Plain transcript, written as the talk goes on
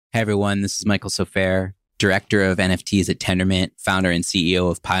Hey everyone, this is Michael Sofair, Director of NFTs at Tendermint, founder and CEO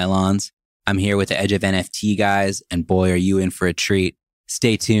of Pylons. I'm here with the Edge of NFT guys, and boy, are you in for a treat.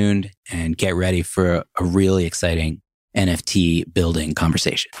 Stay tuned and get ready for a really exciting NFT building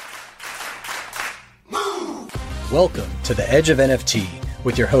conversation. Welcome to the Edge of NFT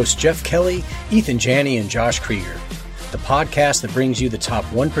with your hosts Jeff Kelly, Ethan Janney, and Josh Krieger, the podcast that brings you the top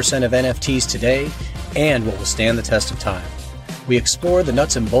 1% of NFTs today and what will stand the test of time. We explore the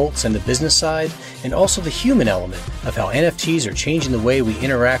nuts and bolts and the business side, and also the human element of how NFTs are changing the way we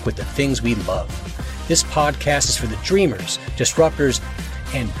interact with the things we love. This podcast is for the dreamers, disruptors,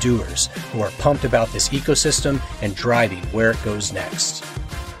 and doers who are pumped about this ecosystem and driving where it goes next.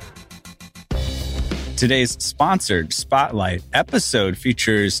 Today's sponsored Spotlight episode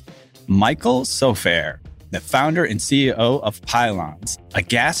features Michael Sofair, the founder and CEO of Pylons, a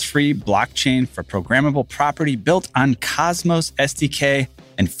gas-free blockchain for programmable property built on Cosmos SDK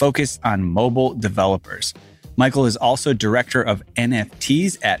and focused on mobile developers. Michael is also director of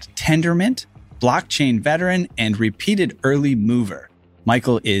NFTs at Tendermint, blockchain veteran, and repeated early mover.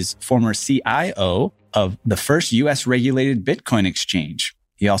 Michael is former CIO of the first U.S. regulated Bitcoin exchange.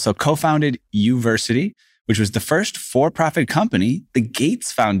 He also co-founded Uversity, which was the first for-profit company the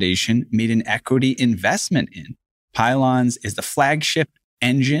Gates Foundation made an equity investment in. Pylons is the flagship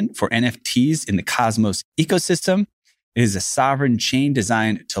engine for NFTs in the Cosmos ecosystem. It is a sovereign chain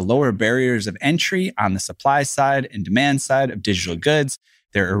designed to lower barriers of entry on the supply side and demand side of digital goods,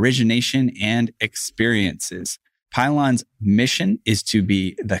 their origination and experiences. Pylons' mission is to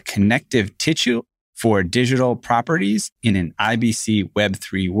be the connective tissue for digital properties in an IBC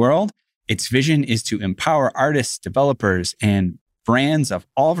Web3 world. Its vision is to empower artists, developers, and brands of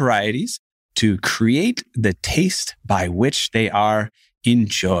all varieties to create the taste by which they are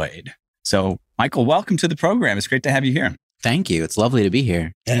enjoyed. So, Michael, welcome to the program. It's great to have you here. Thank you. It's lovely to be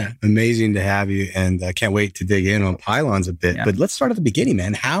here. Yeah, amazing to have you. And I can't wait to dig in on Pylons a bit. Yeah. But let's start at the beginning,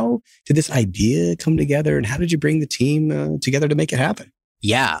 man. How did this idea come together and how did you bring the team together to make it happen?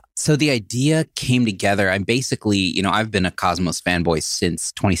 Yeah. So the idea came together. I'm basically, I've been a Cosmos fanboy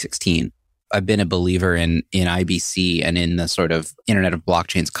since 2016. I've been a believer in IBC and in the sort of Internet of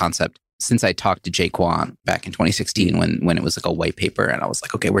Blockchains concept since I talked to Jay Kwan back in 2016 when it was like a white paper. And I was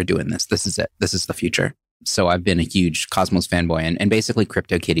like, okay, we're doing this. This is it. This is the future. So I've been a huge Cosmos fanboy. And basically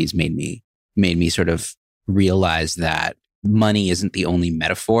CryptoKitties made me sort of realize that money isn't the only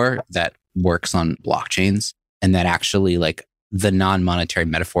metaphor that works on blockchains, and that actually like the non-monetary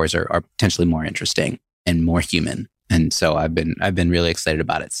metaphors are potentially more interesting and more human. And so I've been really excited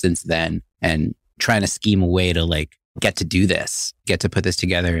about it since then and trying to scheme a way to like get to do this, get to put this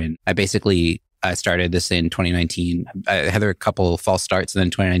together. And I started this in 2019. I had a couple of false starts. And then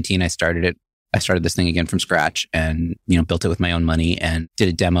in 2019, I started this thing again from scratch and, built it with my own money and did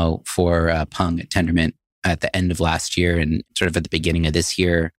a demo for Pung at Tendermint at the end of last year. And sort of at the beginning of this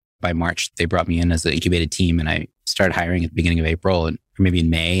year, by March, they brought me in as an incubated team and I started hiring at the beginning of April or maybe in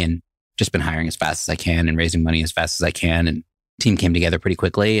May, and just been hiring as fast as I can and raising money as fast as I can. And the team came together pretty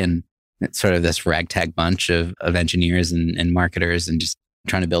quickly. And it's sort of this ragtag bunch of engineers and marketers and just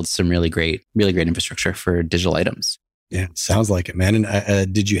trying to build some really great infrastructure for digital items. Yeah, sounds like it, man.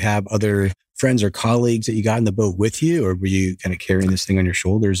 And did you have other friends or colleagues that you got in the boat with you, or were you kind of carrying this thing on your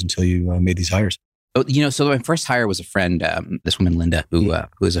shoulders until you made these hires? Oh, so my first hire was a friend, this woman, Linda, who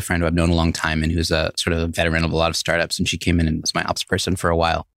is a friend who I've known a long time and who's a sort of a veteran of a lot of startups. And she came in and was my ops person for a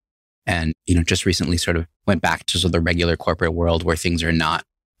while. And, just recently sort of went back to sort of the regular corporate world where things are not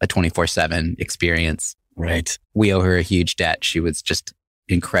a 24/7 experience. Right. We owe her a huge debt. She was just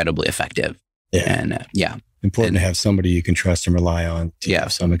incredibly effective. Yeah. And important to have somebody you can trust and rely on to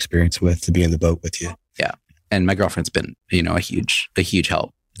have some experience with, to be in the boat with you. Yeah. And my girlfriend's been, a huge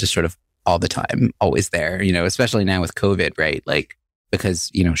help, just sort of all the time, always there, especially now with COVID, right? Like, because,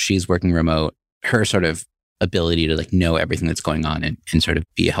 she's working remote, her sort of ability to like know everything that's going on and sort of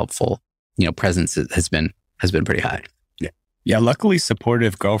be a helpful, presence has been pretty high. Yeah. Luckily,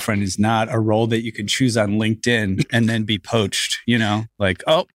 supportive girlfriend is not a role that you can choose on LinkedIn and then be poached, like,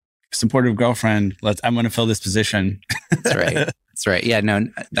 oh, supportive girlfriend, I'm going to fill this position. That's right. That's right. Yeah, no,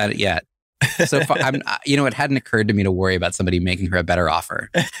 So far, it hadn't occurred to me to worry about somebody making her a better offer.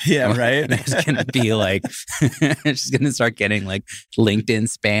 Yeah, right. It's going to be like, she's going to start getting like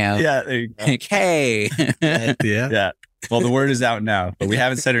LinkedIn spam. Yeah. Like, hey. Yeah. Well, the word is out now, but we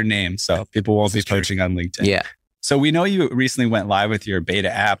haven't said her name, so people won't be poaching on LinkedIn. Yeah. So we know you recently went live with your beta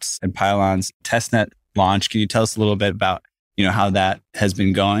apps and Pylons testnet launch. Can you tell us a little bit about, how that has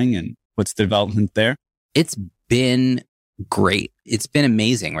been going and what's the development there? It's been great. It's been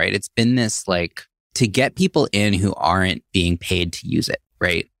amazing, right? It's been this like to get people in who aren't being paid to use it,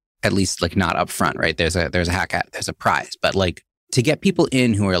 right? at least like not upfront, right? There's a there's a prize, but like to get people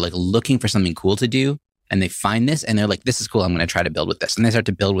in who are like looking for something cool to do and they find this and they're like, this is cool. I'm going to try to build with this. And they start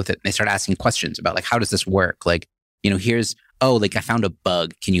to build with it. And they start asking questions about like, how does this work? Like, here's, like I found a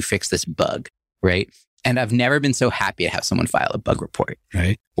bug. Can you fix this bug? Right. And I've never been so happy to have someone file a bug report.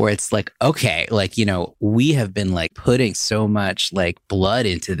 Right. Where it's like, okay, like, we have been like putting so much like blood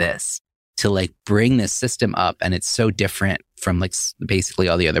into this to like bring this system up. And it's so different from like basically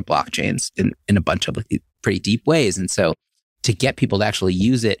all the other blockchains in a bunch of like pretty deep ways. And so to get people to actually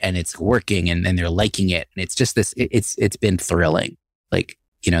use it and it's working and they're liking it. And it's just this, it's been thrilling. Like,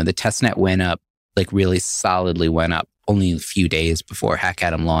 the testnet went up, like really solidly went up only a few days before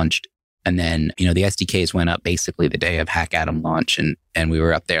Hackatom launched. And then, the SDKs went up basically the day of Hackatom launch. And we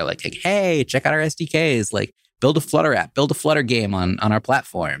were up there like, hey, check out our SDKs, like build a Flutter app, build a Flutter game on our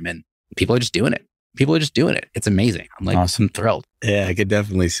platform. And people are just doing it. It's amazing. I'm like, awesome. I'm thrilled. Yeah, I could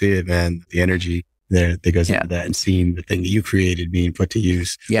definitely see it, man. The energy there that goes into that and seeing the thing that you created being put to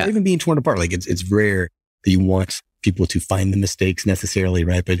use. Yeah. Or even being torn apart. Like it's rare that you want people to find the mistakes necessarily,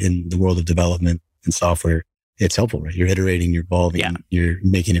 right? But in the world of development and software, it's helpful, right? You're iterating, you're evolving, you're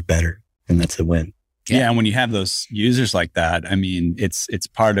making it better. And that's a win. Yeah. And when you have those users like that, I mean, it's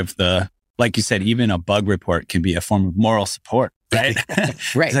part of like you said, even a bug report can be a form of moral support, right?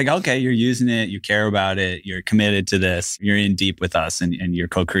 Right. It's like, okay, you're using it, you care about it, you're committed to this, you're in deep with us and you're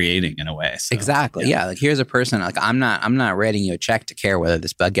co-creating in a way. So, exactly. Yeah. Like here's a person, like I'm not writing you a check to care whether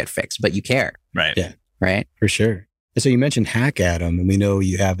this bug gets fixed, but you care. Right. Yeah. Right. For sure. And so you mentioned Hackatom, and we know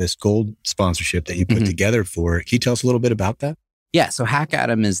you have this gold sponsorship that you put together for it. Can you tell us a little bit about that? Yeah. So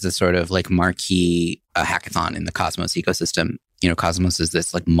Hackatom is the sort of like marquee hackathon in the Cosmos ecosystem. Cosmos is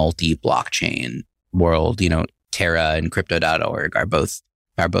this like multi-blockchain world. Terra and Crypto.org are both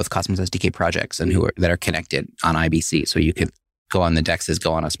Cosmos SDK projects and that are connected on IBC. So you can go on the DEXs,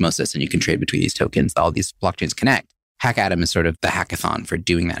 go on Osmosis, and you can trade between these tokens. All these blockchains connect. Hackatom is sort of the hackathon for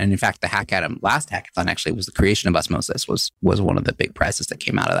doing that. And in fact, the last hackathon actually was the creation of Osmosis was one of the big prizes that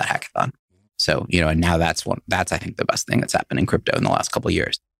came out of that hackathon. So, and now that's I think the best thing that's happened in crypto in the last couple of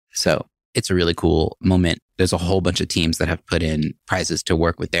years. So it's a really cool moment. There's a whole bunch of teams that have put in prizes to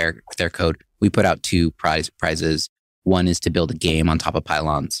work with their code. We put out two prizes. One is to build a game on top of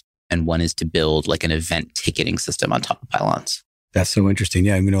Pylons, and one is to build like an event ticketing system on top of Pylons. That's so interesting.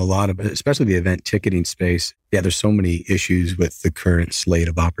 Yeah, a lot of, especially the event ticketing space. Yeah, there's so many issues with the current slate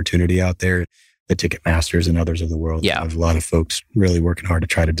of opportunity out there. The Ticketmasters and others of the world. Yeah, there's a lot of folks really working hard to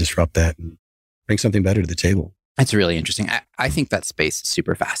try to disrupt that and bring something better to the table. It's really interesting. I think that space is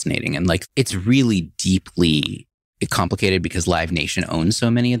super fascinating, and like it's really deeply complicated because Live Nation owns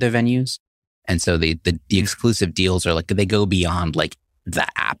so many of their venues, and so the exclusive deals are like they go beyond like the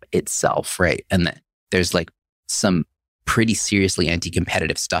app itself, right? And there's like some pretty seriously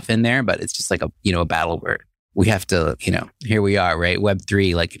anti-competitive stuff in there, but it's just like a battle where we have to, here we are, right?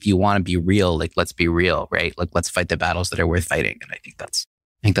 Web3, like if you want to be real, like let's be real, right? Like let's fight the battles that are worth fighting, and I think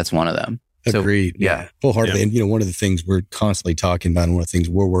that's one of them. Agreed. So, yeah. Wholeheartedly. And, one of the things we're constantly talking about and one of the things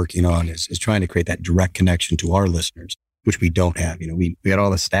we're working on is trying to create that direct connection to our listeners, which we don't have. We got all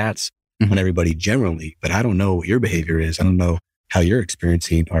the stats on everybody generally, but I don't know what your behavior is. I don't know how you're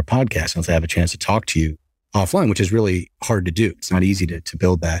experiencing our podcast unless I have a chance to talk to you offline, which is really hard to do. It's not easy to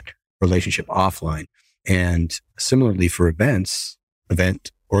build that relationship offline. And similarly for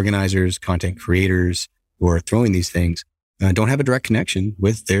event organizers, content creators who are throwing these things, don't have a direct connection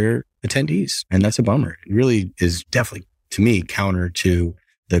with their attendees. And that's a bummer. It really is definitely, to me, counter to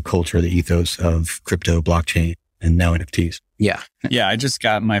the culture, the ethos of crypto, blockchain, and now NFTs. Yeah. Yeah. I just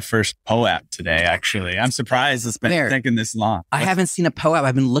got my first POAP today, actually. I'm surprised it's been taking this long. I haven't seen a POAP.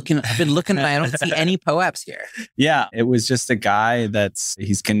 I've been looking, I don't see any POAPs here. Yeah. It was just a guy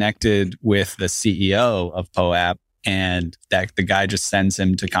he's connected with the CEO of POAP, and that the guy just sends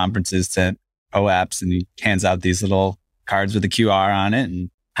him to conferences to POAPs, and he hands out these little cards with a QR on it. And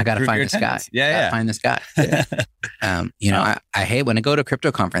I got to find this guy. Yeah. Find this guy. I hate when I go to a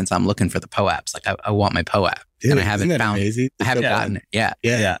crypto conference, I'm looking for the POAPs. Like I want my POAP. Dude, and I haven't found amazing? I haven't gotten it.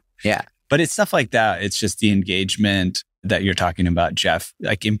 Yeah. But it's stuff like that. It's just the engagement that you're talking about, Jeff.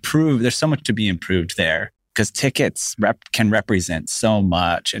 Like there's so much to be improved there, because tickets can represent so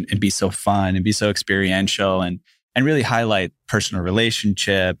much and be so fun and be so experiential and really highlight personal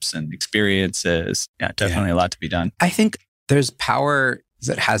relationships and experiences. Yeah, definitely a lot to be done. I think there's power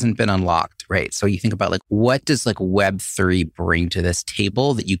that hasn't been unlocked, right? So you think about like, what does like Web3 bring to this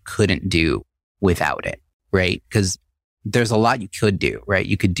table that you couldn't do without it, right? Because there's a lot you could do, right?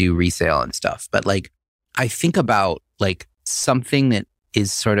 You could do resale and stuff. But like, I think about like something that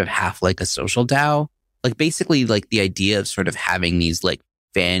is sort of half like a social DAO, like basically like the idea of sort of having these like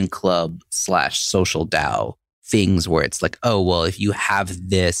fan club / social DAO things where it's like, oh, well, if you have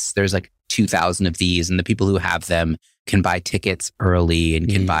this, there's like 2,000 of these, and the people who have them can buy tickets early and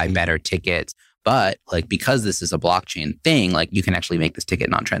can buy better tickets. But like, because this is a blockchain thing, like you can actually make this ticket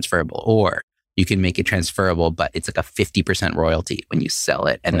non-transferable, or you can make it transferable, but it's like a 50% royalty when you sell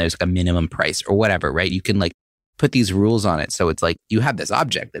it. And there's like a minimum price or whatever, right? You can like put these rules on it. So it's like, you have this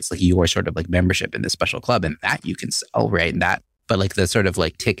object that's like your sort of like membership in this special club, and that you can sell, right? And that, but like the sort of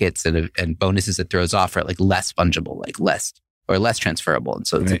like tickets and bonuses it throws off are like less fungible, like less transferable. And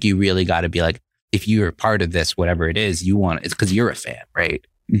so it's like, you really got to be like, if you're part of this, whatever it is, you want, it's because you're a fan, right?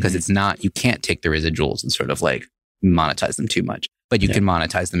 Because it's not, you can't take the residuals and sort of like monetize them too much, but you can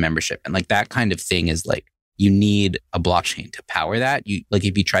monetize the membership. And like that kind of thing is like, you need a blockchain to power that. You like,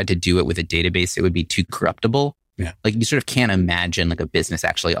 if you tried to do it with a database, it would be too corruptible. Yeah. Like you sort of can't imagine like a business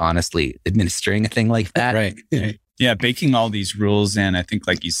actually honestly administering a thing like that. Right. Yeah. Baking all these rules in, I think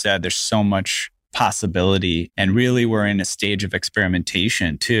like you said, there's so much possibility, and really we're in a stage of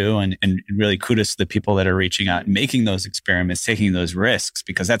experimentation too. And really kudos to the people that are reaching out and making those experiments, taking those risks,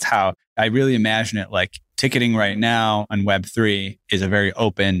 because that's how I really imagine it. Like ticketing right now on Web3 is a very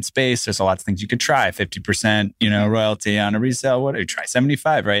open space. There's a lot of things you could try, 50%, royalty on a resale. What do you try?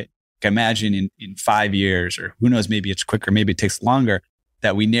 75, right? Imagine in 5 years, or who knows, maybe it's quicker, maybe it takes longer,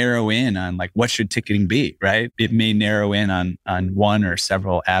 that we narrow in on like, what should ticketing be, right? It may narrow in on one or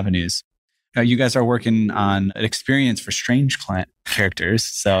several avenues. You guys are working on an experience for Strange Clan characters.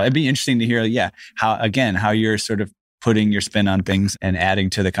 So it'd be interesting to hear, how you're sort of putting your spin on things and adding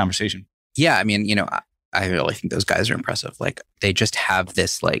to the conversation. Yeah. I mean, I really think those guys are impressive. Like they just have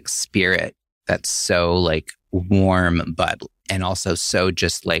this like spirit that's so like warm, and also so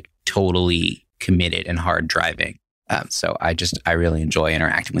just like totally committed and hard driving. So I really enjoy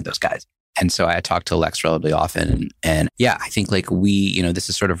interacting with those guys. And so I talk to Lex relatively often. And I think like this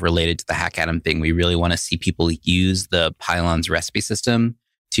is sort of related to the Hack Atom thing. We really want to see people use the Pylons recipe system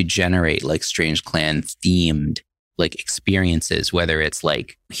to generate like Strange Clan themed like experiences, whether it's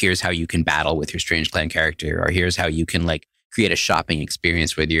like, here's how you can battle with your Strange Clan character, or here's how you can like create a shopping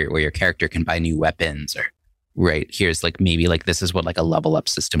experience where your character can buy new weapons, or right, here's like maybe like this is what like a level up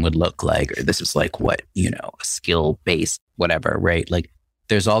system would look like, or this is like what, a skill based whatever, right? Like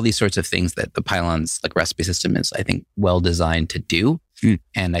there's all these sorts of things that the Pylons like recipe system is, I think, well designed to do.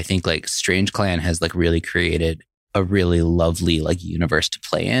 And I think like Strange Clan has like really created a really lovely like universe to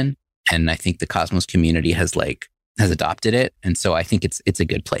play in. And I think the Cosmos community has adopted it. And so I think it's a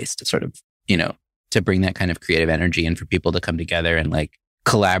good place to sort of, to bring that kind of creative energy and for people to come together and like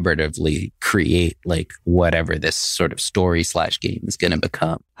collaboratively create like whatever this sort of story / game is going to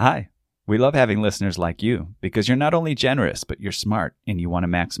become. Hi. We love having listeners like you because you're not only generous, but you're smart and you want to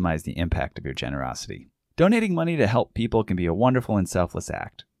maximize the impact of your generosity. Donating money to help people can be a wonderful and selfless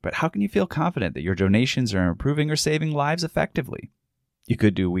act, but how can you feel confident that your donations are improving or saving lives effectively? You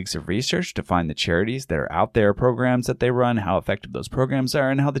could do weeks of research to find the charities that are out there, programs that they run, how effective those programs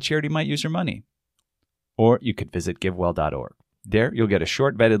are, and how the charity might use your money. Or you could visit GiveWell.org. There, you'll get a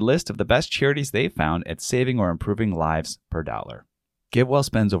short vetted list of the best charities they've found at saving or improving lives per dollar. GiveWell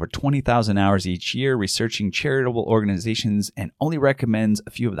spends over 20,000 hours each year researching charitable organizations and only recommends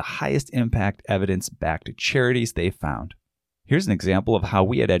a few of the highest impact evidence-backed charities they've found. Here's an example of how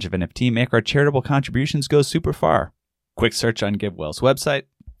we at Edge of NFT make our charitable contributions go super far. Quick search on GiveWell's website,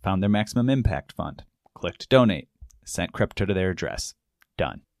 found their maximum impact fund, clicked donate, sent crypto to their address.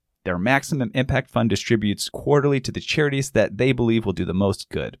 Done. Their maximum impact fund distributes quarterly to the charities that they believe will do the most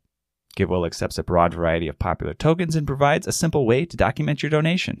good. GiveWell accepts a broad variety of popular tokens and provides a simple way to document your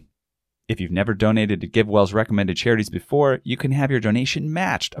donation. If you've never donated to GiveWell's recommended charities before, you can have your donation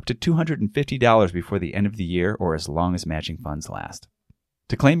matched up to $250 before the end of the year or as long as matching funds last.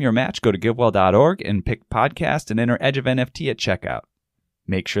 To claim your match, go to GiveWell.org and pick podcast and enter Edge of NFT at checkout.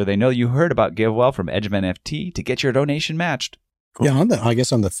 Make sure they know you heard about GiveWell from Edge of NFT to get your donation matched. Cool. Yeah, on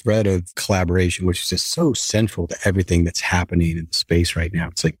the thread of collaboration, which is just so central to everything that's happening in the space right now.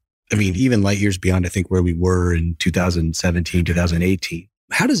 It's like, I mean, even light years beyond, I think, where we were in 2017, 2018.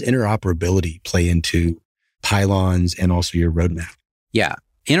 How does interoperability play into Pylons and also your roadmap? Yeah,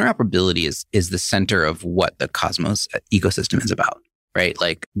 interoperability is the center of what the Cosmos ecosystem is about, right?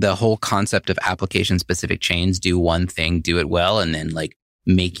 Like the whole concept of application-specific chains, do one thing, do it well, and then like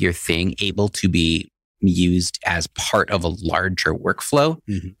make your thing able to be used as part of a larger workflow.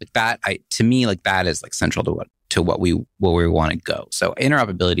 Mm-hmm. Like that, to me, like that is like central to what we want to go. So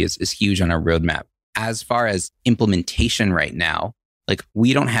interoperability is huge on our roadmap. As far as implementation right now, like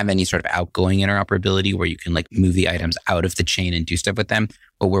we don't have any sort of outgoing interoperability where you can like move the items out of the chain and do stuff with them.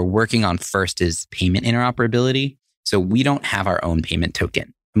 What we're working on first is payment interoperability. So we don't have our own payment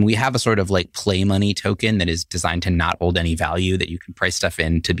token. And we have a sort of like play money token that is designed to not hold any value, that you can price stuff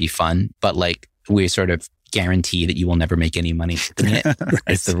in to be fun. But like we sort of guarantee that you will never make any money from it. Right.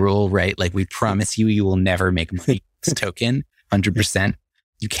 It's the rule, right? Like we promise you will never make money this token, 100%.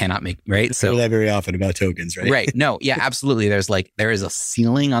 You cannot make, right? So that very often about tokens, right? Right. No, yeah, absolutely. There is a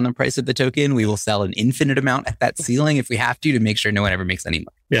ceiling on the price of the token. We will sell an infinite amount at that ceiling if we have to make sure no one ever makes any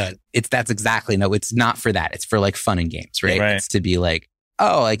money. Yeah. It's not for that. It's for like fun and games, right? It's to be like,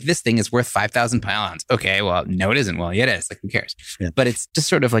 oh, like this thing is worth 5,000 pylons. Okay, well, no, it isn't. Well, yeah, it is. Like, who cares? Yeah. But it's just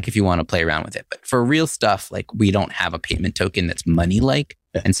sort of like if you want to play around with it. But for real stuff, like we don't have a payment token that's money-like.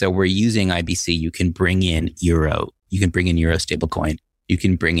 Yeah. And so we're using IBC. You can bring in Euro. You can bring in Euro stablecoin. You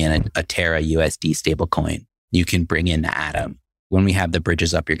can bring in a Terra USD stablecoin. You can bring in Atom. When we have the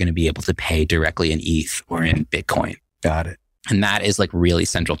bridges up, you're going to be able to pay directly in ETH or in Bitcoin. Got it. And that is like really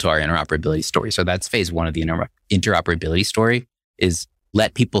central to our interoperability story. So that's phase one of the interoperability story is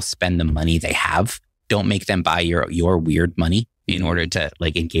let people spend the money they have. Don't make them buy your weird money in order to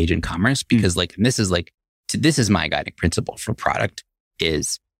like engage in commerce. Because this is my guiding principle for product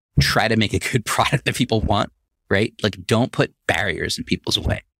is try to make a good product that people want. Right? Like don't put barriers in people's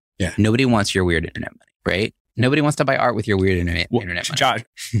way. Yeah. Nobody wants your weird internet money, right? Nobody wants to buy art with your weird internet money.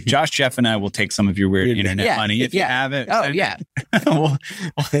 Josh, Jeff, and I will take some of your weird internet money if you have it. Oh, yeah. we'll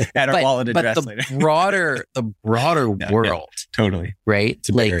add our wallet address later. The broader world. Totally. Right? It's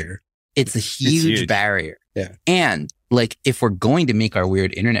a barrier. It's a huge barrier. Yeah. And like if we're going to make our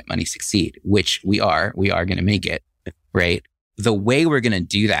weird internet money succeed, which we are going to make it, right? The way we're going to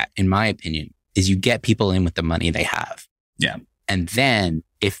do that, in my opinion, is you get people in with the money they have. Yeah. And then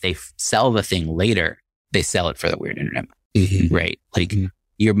if they sell the thing later, they sell it for the weird internet money, right? Like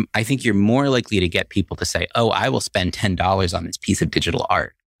I think you're more likely to get people to say, oh, I will spend $10 on this piece of digital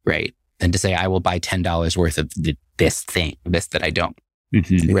art, right? Than to say, I will buy $10 worth of this that I don't,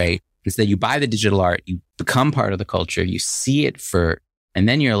 right? Instead, you buy the digital art, you become part of the culture, you see it and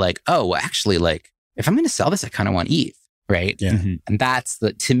then you're like, oh, well, actually, like if I'm going to sell this, I kind of want ETH. Right. Yeah. And that's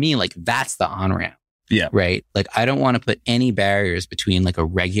to me, like, that's the on-ramp. Yeah. Right. Like, I don't want to put any barriers between like a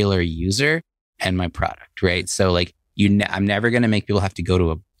regular user and my product. Right. So like I'm never going to make people have to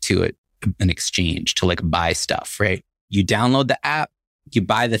go to an exchange to like buy stuff. Right. You download the app, you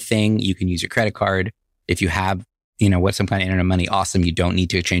buy the thing, you can use your credit card. If you have, some kind of internet money, awesome. You don't need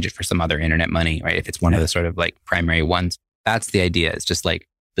to exchange it for some other internet money. Right. If it's one of the sort of like primary ones, that's the idea. It's just like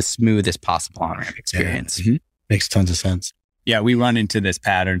the smoothest possible on-ramp experience. Yeah. Makes tons of sense. Yeah, we run into this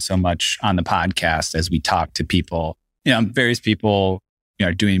pattern so much on the podcast as we talk to people. Various people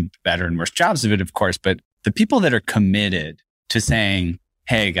are doing better and worse jobs of it, of course. But the people that are committed to saying,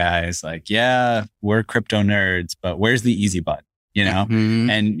 hey, guys, like, yeah, we're crypto nerds, but where's the easy button?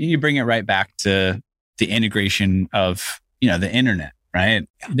 And you bring it right back to the integration of, the internet, right?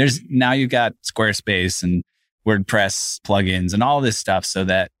 Now you've got Squarespace and WordPress plugins and all this stuff so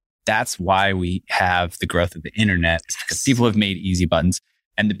that's why we have the growth of the internet, because people have made easy buttons.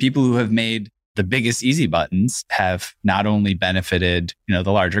 And the people who have made the biggest easy buttons have not only benefited, the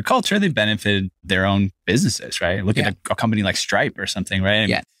larger culture, they've benefited their own businesses, right? Look at a company like Stripe or something,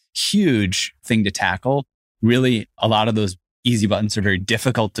 right? Huge thing to tackle. Really, a lot of those easy buttons are very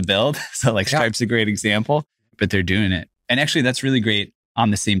difficult to build. So like Stripe's a great example, but they're doing it. And actually, that's really great on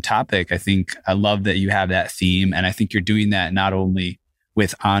the same topic. I love that you have that theme. And I think you're doing that not only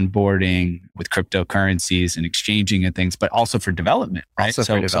with onboarding, with cryptocurrencies and exchanging and things, but also for development, right?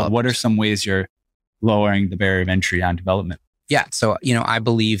 So what are some ways you're lowering the barrier of entry on development? Yeah. So, I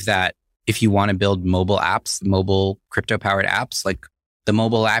believe that if you want to build mobile apps, mobile crypto-powered apps, like the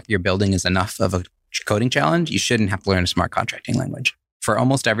mobile app you're building is enough of a coding challenge. You shouldn't have to learn a smart contracting language. For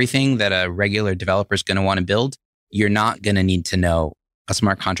almost everything that a regular developer is going to want to build, you're not going to need to know a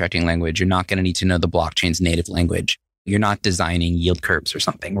smart contracting language. You're not going to need to know the blockchain's native language. You're not designing yield curves or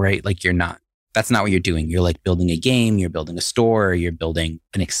something, right? Like that's not what you're doing. You're like building a game, you're building a store, you're building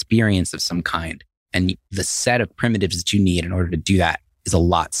an experience of some kind. And the set of primitives that you need in order to do that is a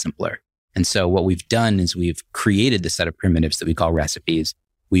lot simpler. And so what we've done is we've created the set of primitives that we call recipes.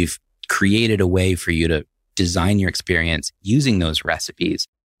 We've created a way for you to design your experience using those recipes.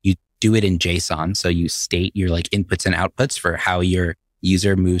 You do it in JSON. So you state your like inputs and outputs for how your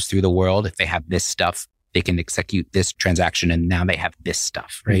user moves through the world. If they have this stuff, they can execute this transaction and now they have this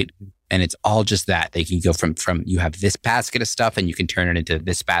stuff, right? And it's all just that. They can go from you have this basket of stuff and you can turn it into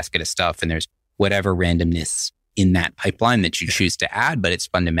this basket of stuff. And there's whatever randomness in that pipeline that you choose to add, but it's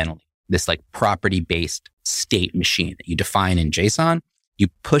fundamentally this like property-based state machine that you define in JSON. You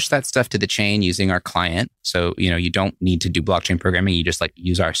push that stuff to the chain using our client. So, you don't need to do blockchain programming. You just like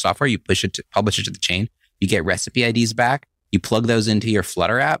use our software. You publish it to the chain. you get recipe IDs back, you plug those into your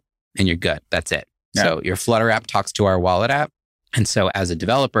Flutter app, and you're good. That's it. Yeah. So your Flutter app talks to our wallet app. And so as a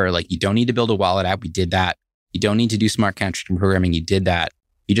developer, like you don't need to build a wallet app. We did that. You don't need to do smart contract programming. You did that.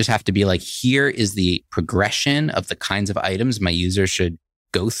 You just have to be like, here is the progression of the kinds of items my user should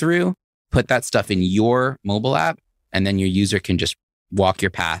go through. Put that stuff in your mobile app, and then your user can just walk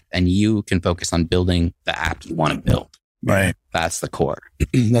your path and you can focus on building the app you want to build. Right. That's the core.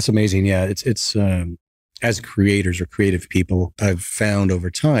 That's amazing. Yeah. It's as creators or creative people, I've found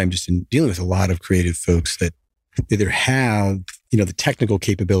over time, just in dealing with a lot of creative folks, that either have, the technical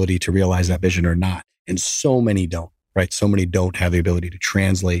capability to realize that vision or not. And so many don't, right? So many don't have the ability to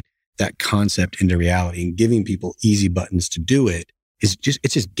translate that concept into reality, and giving people easy buttons to do it it's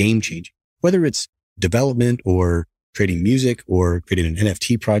just game changing. Whether it's development or creating music or creating an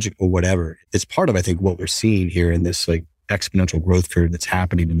NFT project or whatever, it's part of, I think, what we're seeing here in this like exponential growth curve that's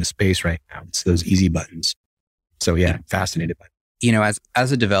happening in the space right now. It's those easy buttons. So yeah, fascinated by it.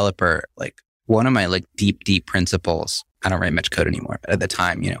 As a developer, like one of my like deep principles, I don't write much code anymore, but at the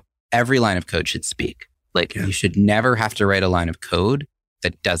time, every line of code should speak. Like you should never have to write a line of code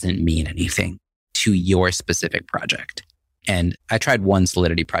that doesn't mean anything to your specific project. And I tried one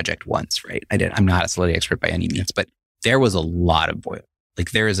Solidity project once, right? I'm not a Solidity expert by any means, but there was a lot of boil.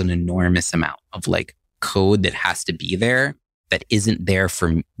 Like there is an enormous amount of like code that has to be there that isn't there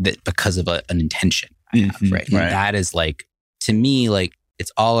because of an intention I have, right? And that is like, to me, like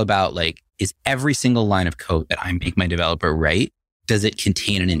it's all about like, is every single line of code that I make my developer write, does it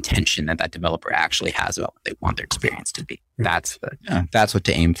contain an intention that developer actually has about what they want their experience to be? That's what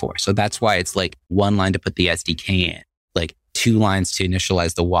to aim for. So that's why it's like one line to put the SDK in, like 2 lines to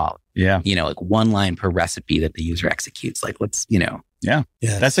initialize the wallet. Yeah. Like 1 line per recipe that the user executes. Like let's, Yeah.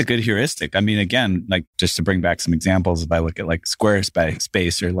 That's a good heuristic. I mean, again, like just to bring back some examples, if I look at like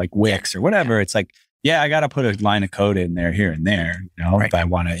Squarespace or like Wix or whatever, it's like, I got to put a line of code in there, here and there, if I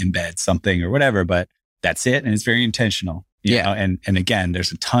want to embed something or whatever, but that's it. And it's very intentional. You know? And again,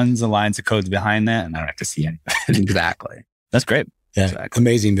 there's tons of lines of codes behind that, and I don't have to see anything. Exactly. That's great. Yeah. Exactly.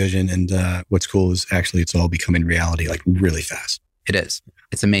 Amazing vision. And what's cool is actually it's all becoming reality, like really fast. It is.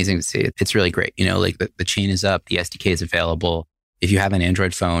 It's amazing to see it. It's really great. Like the chain is up, the SDK is available. If you have an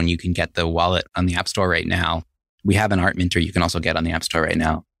Android phone, you can get the wallet on the App Store right now. We have an Art Minter you can also get on the App Store right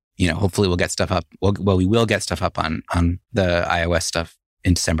now. Hopefully we'll get stuff up. We will get stuff up on the iOS stuff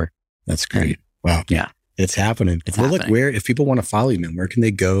in December. That's great. Wow. Yeah. It's happening. Look, if people want to follow you, man, where can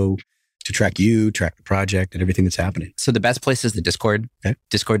they go to track you, track the project and everything that's happening? So the best place is the Discord,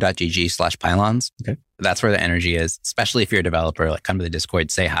 discord.gg/pylons. Okay. That's where the energy is, especially if you're a developer, like come to the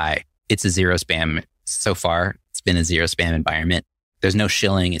Discord, say hi. It's a zero spam. So far, it's been a zero spam environment. There's no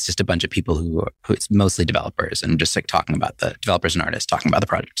shilling. It's just a bunch of people who it's mostly developers and just like talking about the developers and artists, talking about the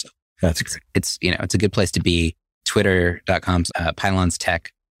project. So that's great. It's a good place to be. Twitter.com, Pylons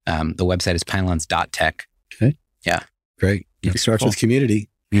Tech. The website is pylons.tech. Okay. Yeah. Great. It starts with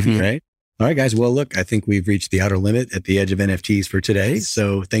community. Right. All right, guys. Well, look, I think we've reached the outer limit at the edge of NFTs for today.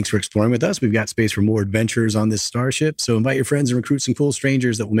 So thanks for exploring with us. We've got space for more adventures on this starship. So invite your friends and recruit some cool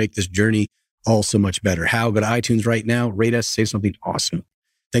strangers that will make this journey all so much better. How? Go to iTunes right now, rate us, say something awesome.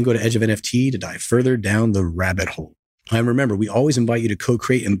 Then go to Edge of NFT to dive further down the rabbit hole. And remember, we always invite you to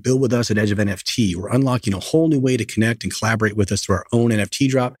co-create and build with us at Edge of NFT. We're unlocking a whole new way to connect and collaborate with us through our own NFT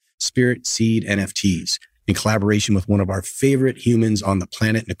drop, Spirit Seed NFTs, in collaboration with one of our favorite humans on the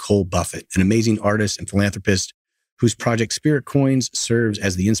planet, Nicole Buffett, an amazing artist and philanthropist whose project Spirit Coins serves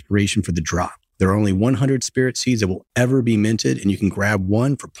as the inspiration for the drop. There are only 100 Spirit Seeds that will ever be minted, and you can grab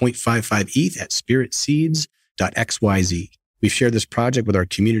one for 0.55 ETH at spiritseeds.xyz. We've shared this project with our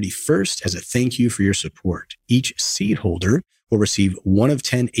community first as a thank you for your support. Each seed holder will receive 1 of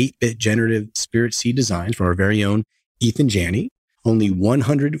 10 8-bit generative Spirit Seed designs from our very own Ethan Janney. Only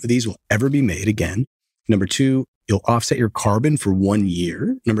 100 of these will ever be made again. Number 2, you'll offset your carbon for 1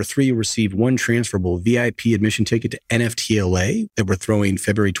 year. Number 3, you'll receive 1 transferable VIP admission ticket to NFTLA that we're throwing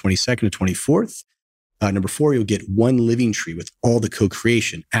February 22nd to 24th. Number 4, you'll get 1 living tree with all the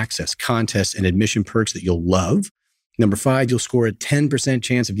co-creation, access, contests, and admission perks that you'll love. Number 5, you'll score a 10%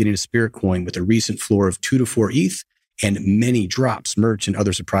 chance of getting a Spirit Coin with a recent floor of 2 to 4 ETH and many drops, merch, and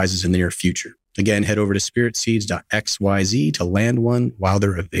other surprises in the near future. Again, head over to spiritseeds.xyz to land one while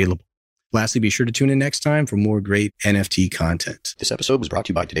they're available. Lastly, be sure to tune in next time for more great NFT content. This episode was brought to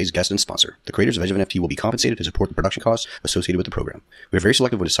you by today's guest and sponsor. The creators of Edge of NFT will be compensated to support the production costs associated with the program. We are very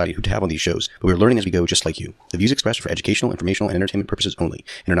selective when deciding who to have on these shows, but we are learning as we go just like you. The views expressed are for educational, informational, and entertainment purposes only,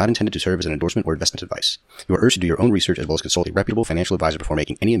 and are not intended to serve as an endorsement or investment advice. You are urged to do your own research as well as consult a reputable financial advisor before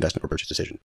making any investment or purchase decision.